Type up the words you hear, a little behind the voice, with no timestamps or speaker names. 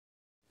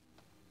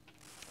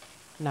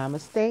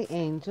Namaste,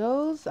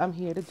 angels. I'm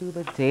here to do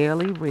the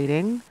daily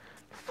reading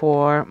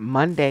for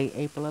Monday,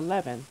 April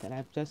 11th. And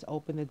I've just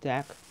opened the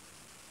deck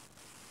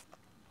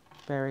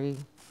very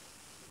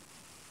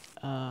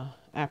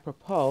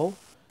apropos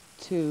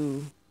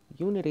to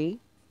Unity,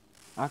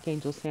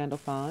 Archangel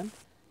Sandalphon,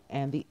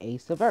 and the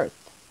Ace of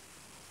Earth.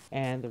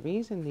 And the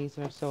reason these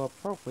are so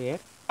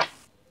appropriate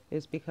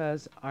is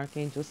because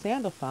Archangel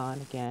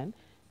Sandalphon, again,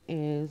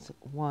 is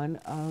one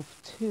of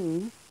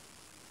two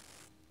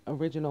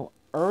original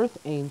earth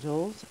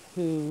angels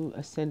who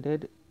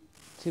ascended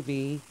to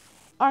be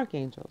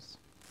archangels.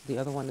 The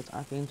other one is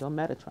Archangel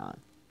Metatron.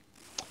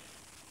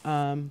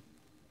 Um,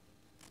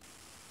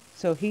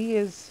 so he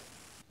is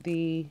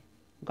the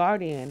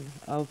guardian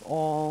of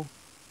all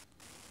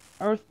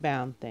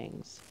earthbound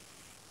things.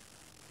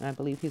 And I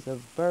believe he's a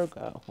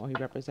Virgo, or he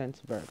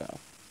represents Virgo.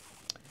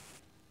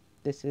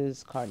 This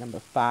is card number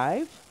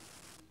 5.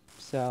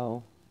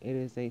 So it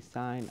is a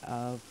sign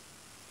of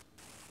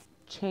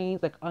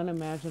change, like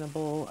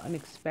unimaginable,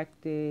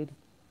 unexpected,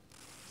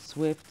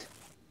 swift,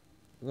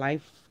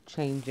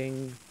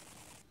 life-changing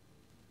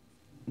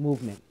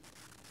movement.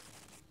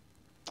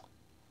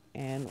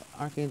 And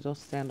Archangel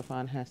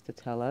Sandalphon has to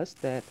tell us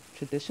that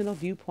traditional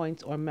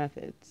viewpoints or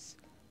methods,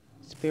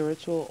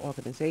 spiritual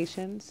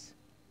organizations,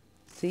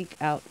 seek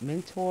out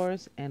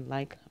mentors and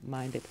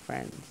like-minded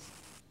friends.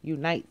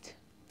 Unite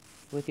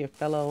with your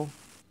fellow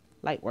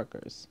light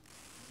workers.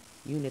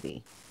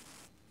 Unity.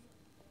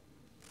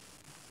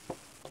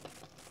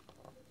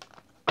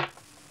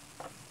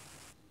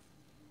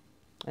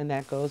 And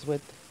that goes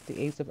with the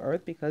Ace of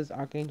Earth because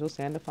Archangel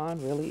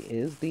Sandalphon really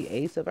is the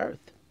Ace of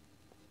Earth.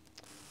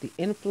 The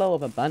inflow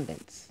of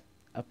abundance,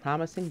 a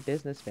promising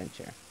business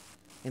venture,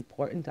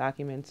 important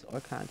documents or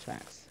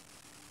contracts.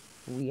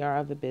 We are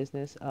of the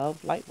business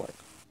of light work.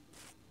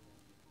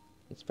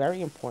 It's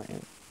very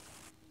important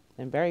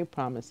and very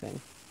promising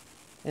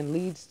and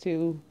leads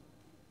to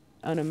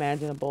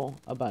unimaginable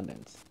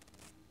abundance.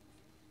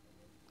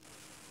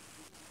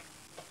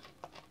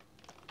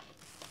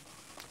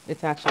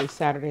 It's actually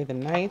Saturday the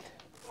 9th.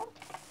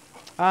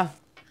 And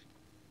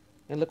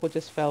look what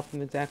just fell from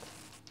the deck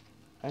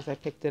as I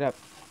picked it up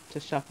to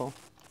shuffle.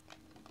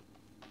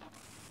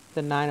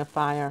 The 9 of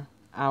Fire,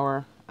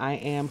 our I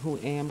am who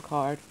am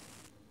card.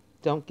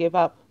 Don't give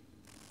up.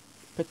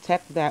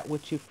 Protect that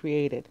which you've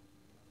created.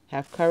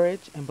 Have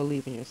courage and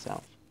believe in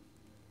yourself.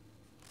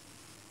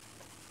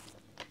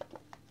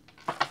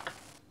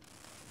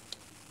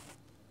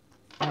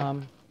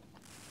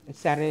 It's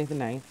Saturday the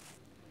 9th.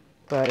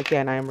 But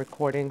again, I am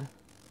recording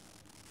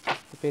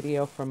the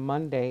video for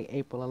Monday,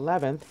 April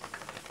 11th.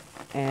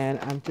 And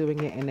I'm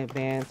doing it in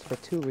advance for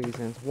 2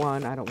 reasons.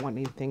 One, I don't want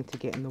anything to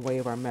get in the way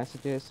of our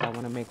messages. So I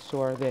want to make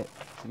sure that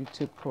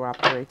YouTube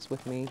cooperates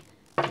with me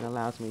and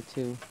allows me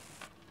to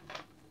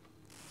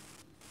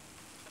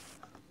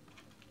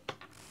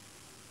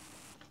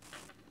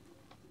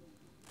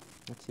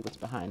let's see what's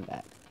behind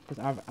that.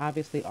 Because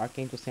obviously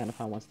Archangel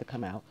Sandalphon wants to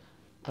come out.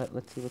 But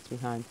let's see what's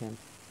behind him.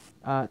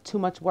 Too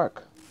much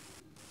work.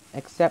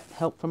 Accept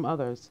help from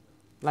others.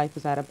 Life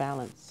is out of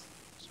balance.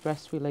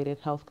 Stress-related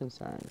health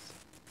concerns.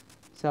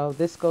 So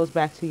this goes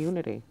back to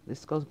unity.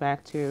 This goes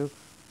back to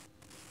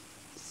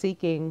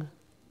seeking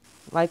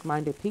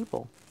like-minded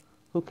people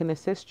who can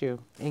assist you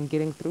in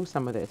getting through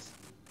some of this.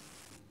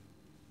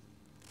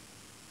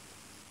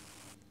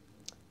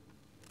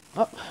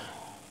 Oh,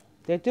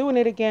 they're doing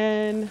it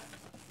again.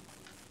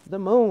 The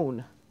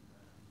Moon.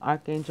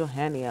 Archangel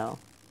Haniel.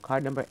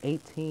 Card number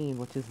 18,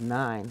 which is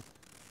 9.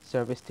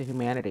 Service to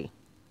humanity.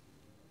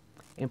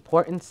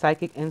 Important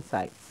psychic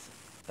insights.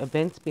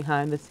 Events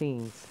behind the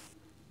scenes.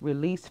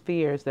 Release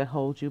fears that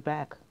hold you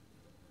back.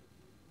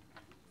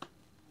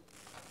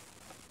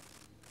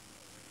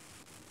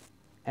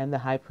 And the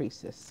High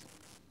Priestess.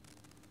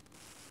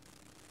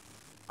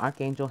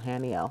 Archangel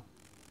Haniel.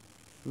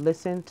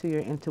 Listen to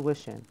your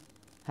intuition.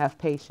 Have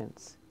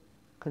patience.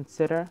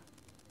 Consider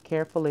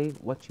carefully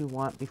what you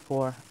want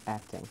before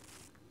acting.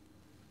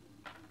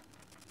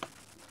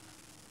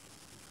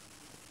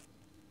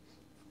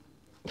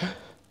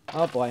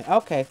 Oh boy,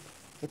 okay.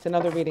 It's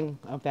another reading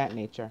of that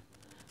nature.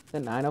 The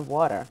 9 of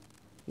Water.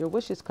 Your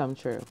wishes come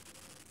true.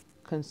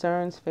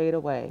 Concerns fade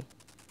away.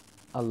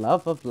 A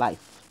love of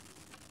life.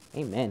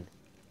 Amen.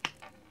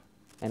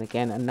 And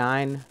again, a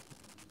 9.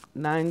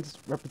 9s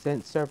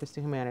represent service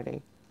to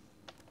humanity.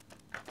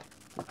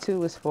 The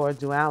 2 is for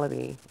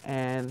duality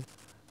and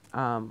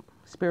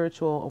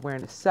spiritual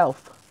awareness,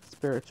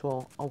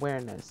 self-spiritual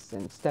awareness,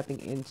 and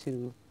stepping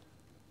into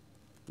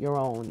your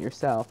own,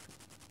 yourself,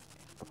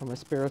 from a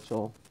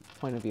spiritual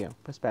point of view,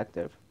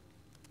 perspective.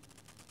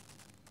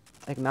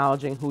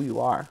 Acknowledging who you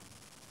are.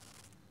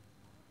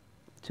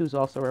 2s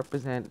also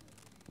represent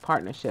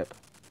partnership,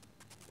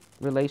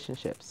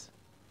 relationships.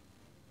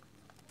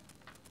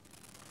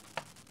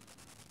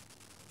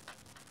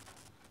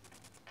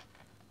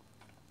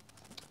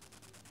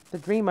 The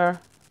Dreamer,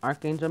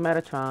 Archangel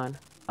Metatron,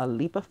 a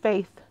leap of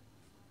faith.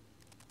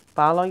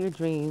 Follow your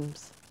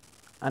dreams,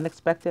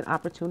 unexpected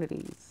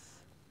opportunities.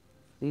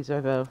 These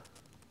are the,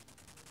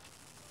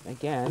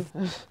 again,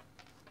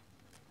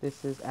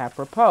 This is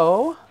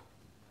apropos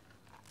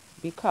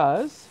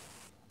because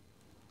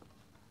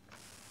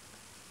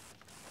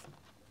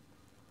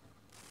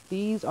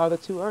these are the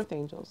two earth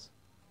angels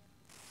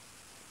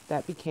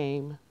that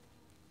became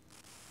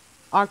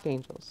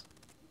archangels,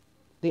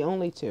 the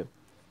only two,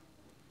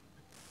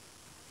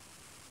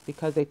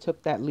 because they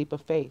took that leap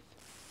of faith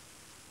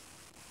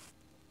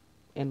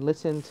and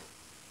listened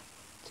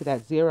to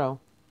that zero,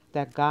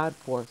 that God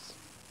force,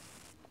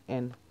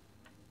 and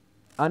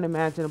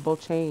unimaginable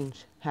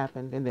change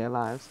happened in their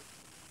lives.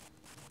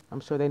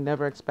 I'm sure they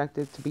never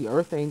expected to be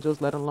earth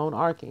angels, let alone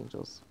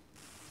archangels.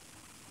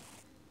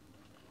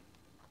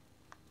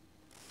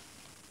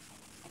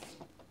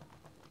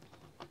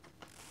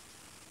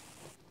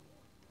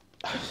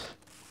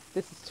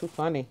 This is too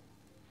funny.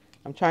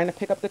 I'm trying to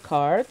pick up the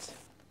cards,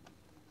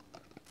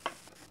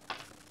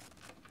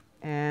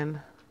 and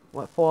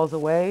what falls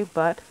away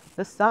but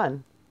the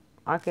sun,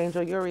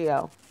 Archangel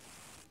Uriel.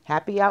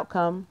 Happy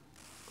outcome.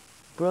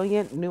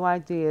 Brilliant new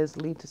ideas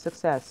lead to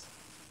success.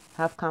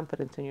 Have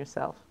confidence in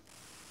yourself.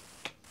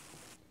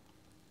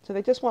 So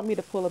they just want me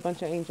to pull a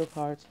bunch of angel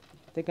cards.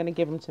 They're going to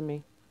give them to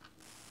me.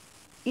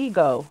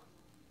 Ego,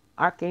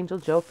 Archangel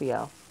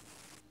Jophiel.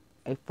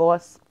 A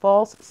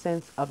false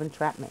sense of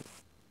entrapment.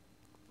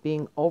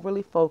 Being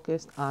overly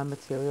focused on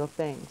material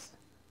things.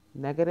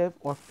 Negative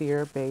or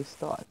fear-based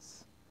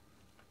thoughts.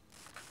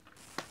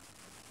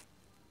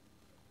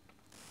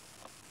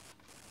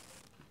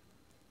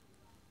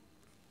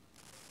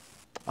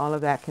 All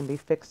of that can be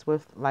fixed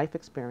with life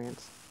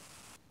experience.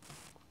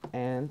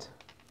 And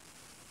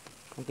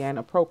again,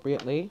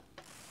 appropriately,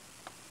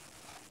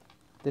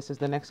 this is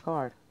the next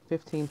card.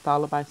 15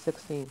 followed by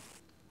 16.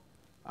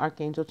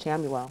 Archangel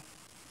Chamuel.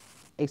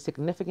 A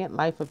significant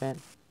life event.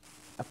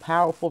 A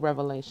powerful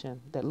revelation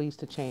that leads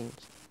to change.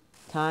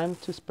 Time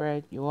to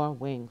spread your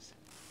wings.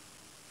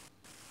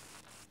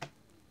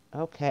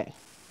 Okay.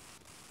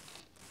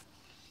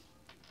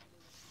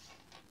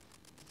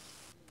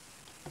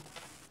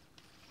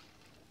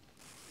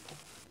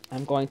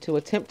 I'm going to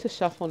attempt to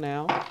shuffle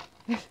now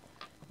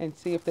and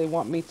see if they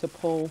want me to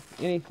pull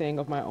anything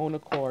of my own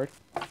accord.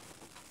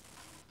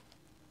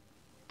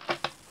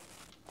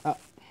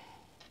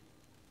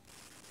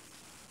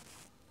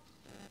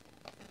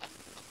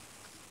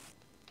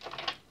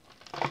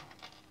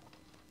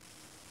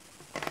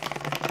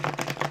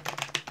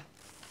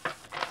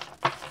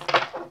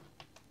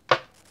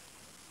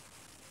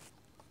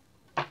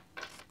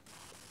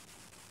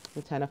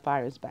 The Ten of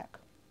Fire is back.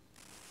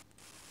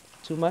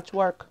 Too much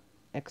work.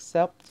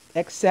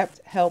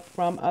 Accept help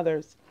from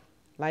others.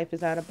 Life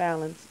is out of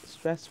balance.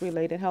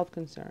 Stress-related health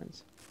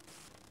concerns.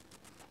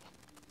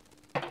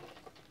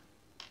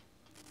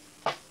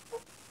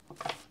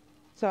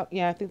 So,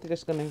 yeah, I think they're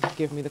just going to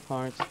give me the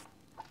cards.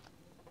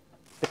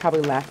 They're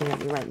probably laughing at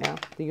me right now.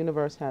 The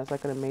universe has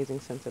like an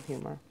amazing sense of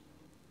humor.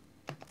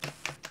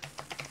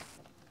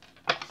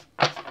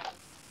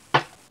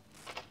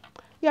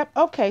 Yep,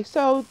 okay,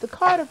 so the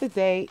card of the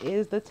day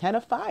is the Ten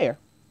of Fire.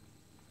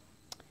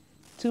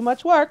 Too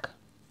much work.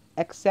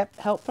 Accept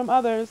help from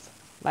others.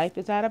 Life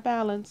is out of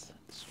balance.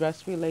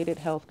 Stress-related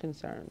health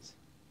concerns.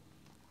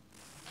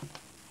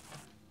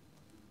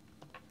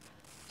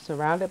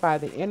 Surrounded by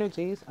the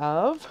energies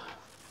of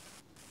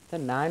the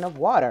Nine of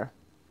Water.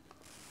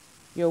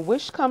 Your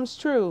wish comes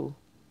true.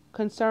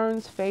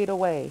 Concerns fade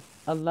away.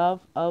 A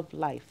love of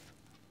life.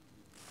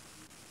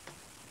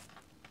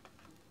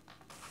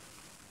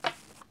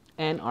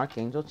 And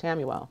Archangel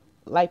Chamuel.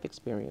 Life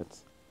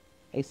experience.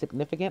 A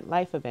significant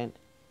life event.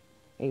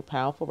 A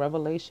powerful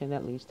revelation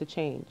that leads to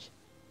change.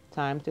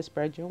 Time to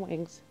spread your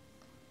wings.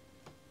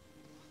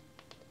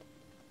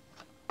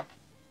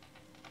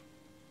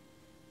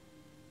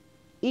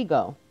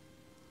 Ego,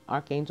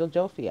 Archangel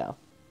Jophiel.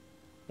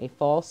 A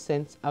false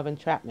sense of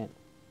entrapment.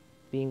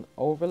 Being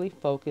overly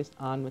focused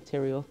on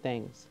material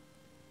things.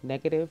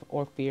 Negative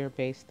or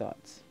fear-based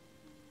thoughts.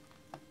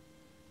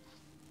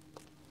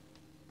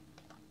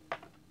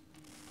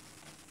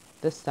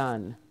 The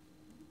Sun,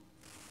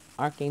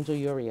 Archangel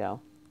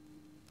Uriel.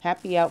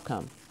 Happy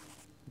outcome.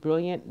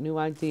 Brilliant new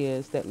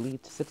ideas that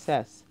lead to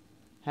success.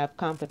 Have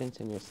confidence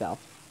in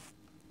yourself.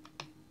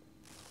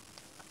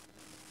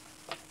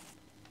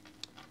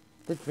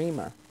 The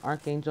Dreamer,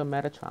 Archangel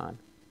Metatron.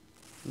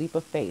 Leap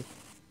of faith.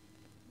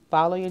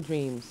 Follow your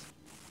dreams.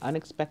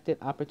 Unexpected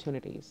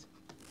opportunities.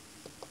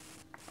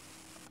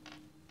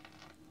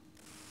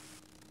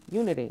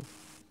 Unity,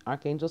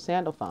 Archangel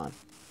Sandalphon.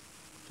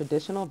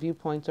 Traditional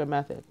viewpoints or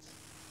methods.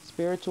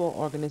 Spiritual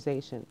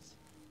organizations.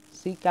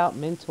 Seek out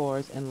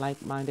mentors and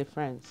like-minded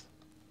friends.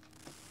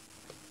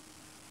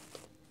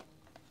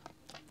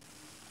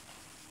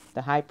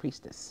 The High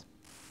Priestess,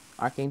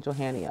 Archangel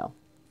Haniel.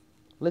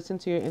 Listen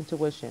to your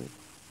intuition.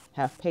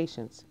 Have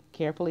patience.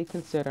 Carefully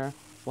consider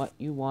what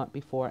you want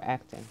before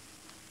acting.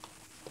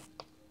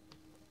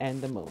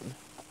 And the Moon.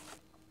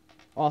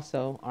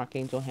 Also,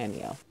 Archangel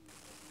Haniel.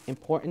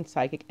 Important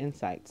psychic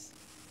insights.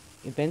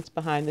 Events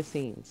behind the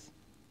scenes.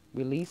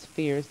 Release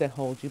fears that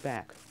hold you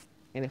back.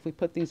 And if we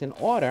put these in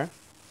order,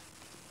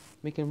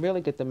 we can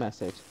really get the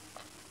message.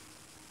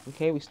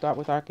 Okay, we start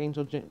with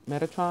Archangel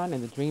Metatron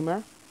and the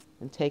Dreamer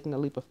and taking a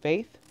leap of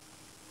faith.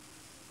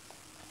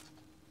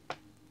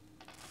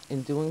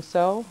 In doing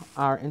so,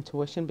 our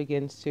intuition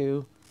begins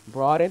to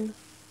broaden.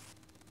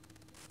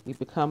 We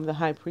become the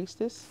High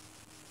Priestess.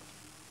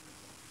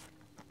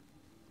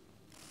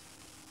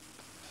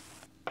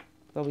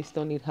 But we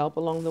still need help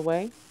along the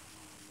way. And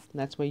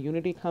that's where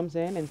unity comes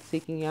in, and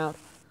seeking out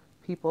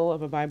people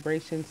of a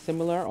vibration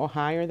similar or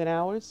higher than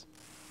ours.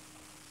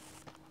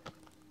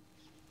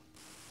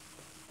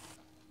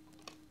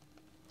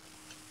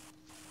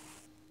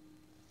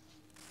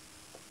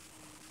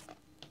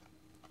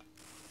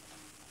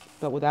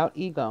 But without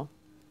ego.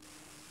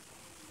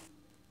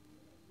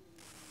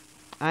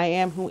 I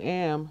am who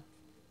am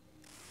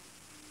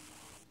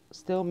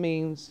still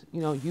means,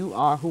 you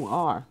are who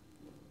are.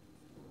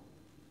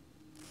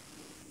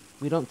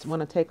 We don't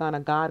want to take on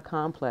a God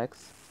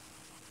complex.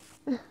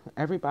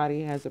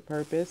 Everybody has a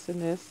purpose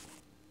in this.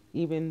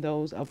 Even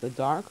those of the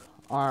dark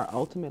are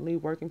ultimately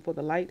working for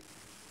the light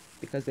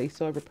because they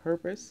serve a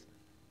purpose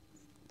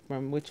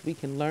from which we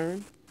can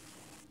learn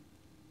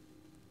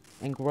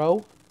and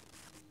grow.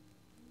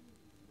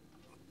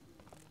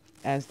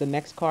 As the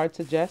next card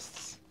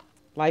suggests,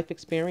 life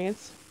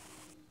experience,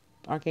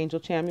 Archangel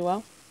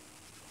Chamuel.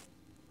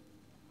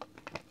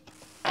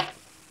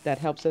 That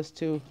helps us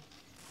to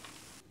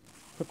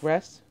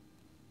progress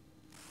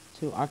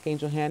to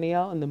Archangel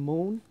Haniel and the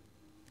moon,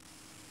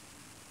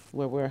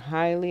 where we're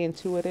highly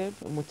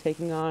intuitive and we're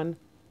taking on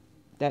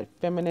that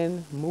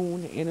feminine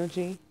moon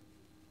energy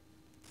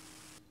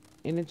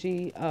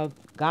of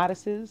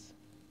goddesses,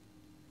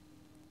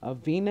 of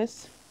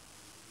Venus,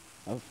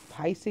 of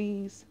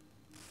Pisces.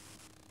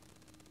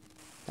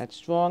 That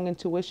strong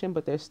intuition,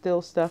 but there's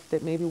still stuff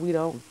that maybe we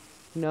don't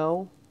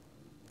know.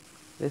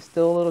 There's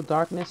still a little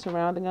darkness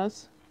surrounding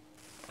us.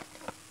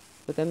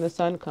 But then the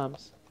sun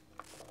comes.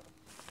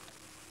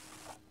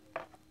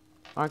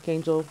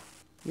 Archangel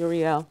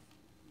Uriel.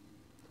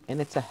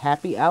 And it's a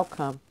happy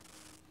outcome.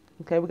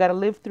 Okay, we got to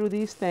live through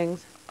these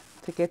things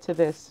to get to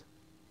this.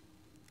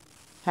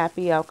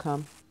 Happy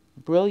outcome.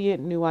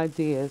 Brilliant new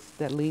ideas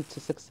that lead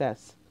to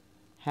success.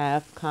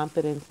 Have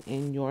confidence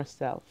in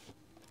yourself.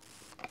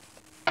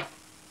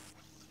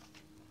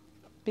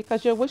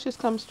 Because your wishes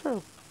comes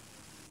true.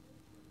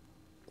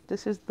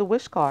 This is the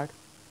wish card.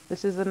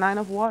 This is the Nine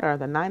of Water,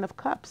 the Nine of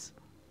Cups.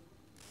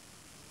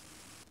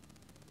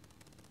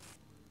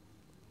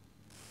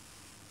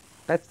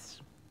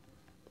 That's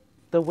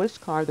the wish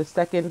card, the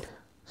second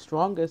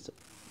strongest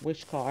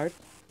wish card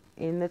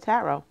in the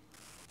tarot,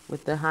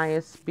 with the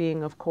highest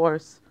being, of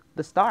course,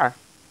 the Star.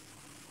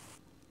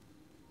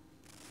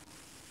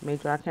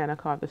 Major Arcana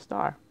card, the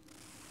Star.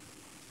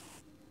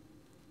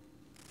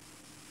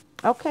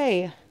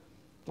 Okay.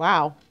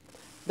 Wow.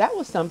 That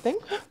was something.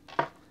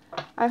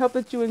 I hope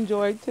that you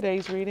enjoyed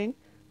today's reading.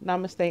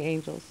 Namaste,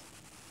 angels.